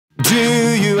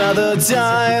another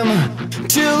time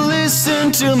to listen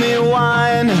to me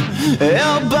whine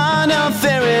about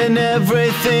nothing and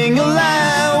everything all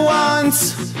at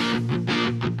once.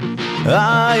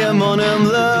 I am on them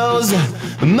lows,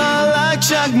 my like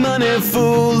Chuck money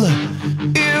fool.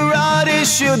 Erotic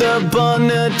should have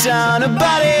burned it down a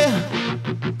body.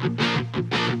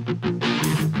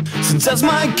 Sometimes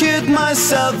might get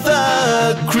myself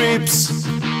the creeps.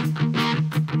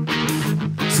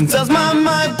 Sometimes my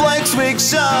mind blanks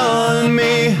weeks on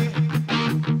me,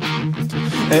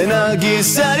 and I keep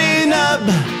setting up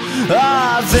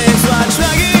things like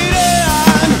dragging it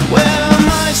on. When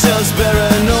my just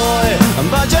paranoid,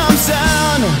 but jump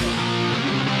sound.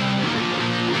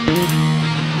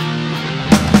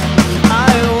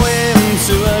 I went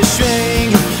to a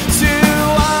shrink to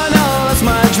analyze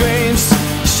my dreams.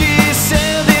 She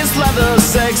said this leather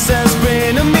sex has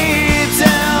been me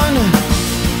down.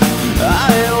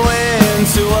 I went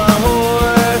to a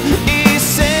whore, he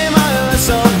said my life's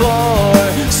so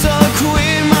bored. So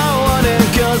quit my wanted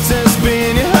cause it's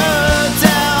been her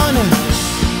down.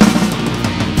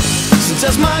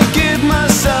 Sometimes might give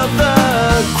myself the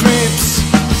creeps.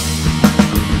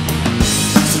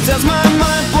 Sometimes my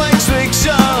mind blanks tricks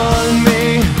on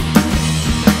me,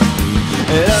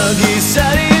 and I'll keep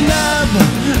setting up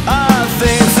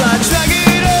things I drag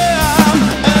it up,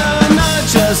 and I'm not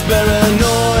just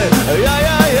paranoid. Yeah,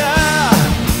 yeah, yeah.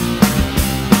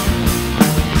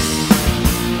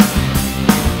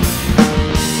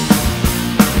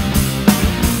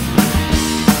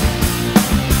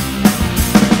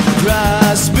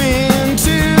 Grasping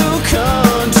to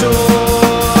control,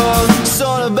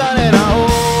 sort of bad and I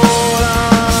hold on.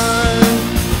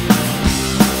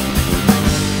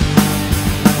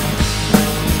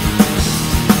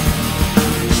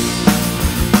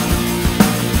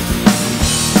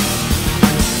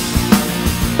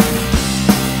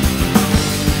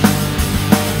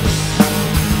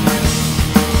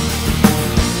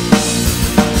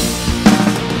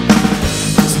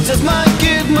 Just might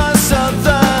give myself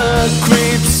the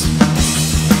creeps.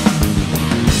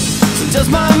 So just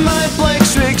my mind blank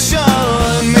trick shot.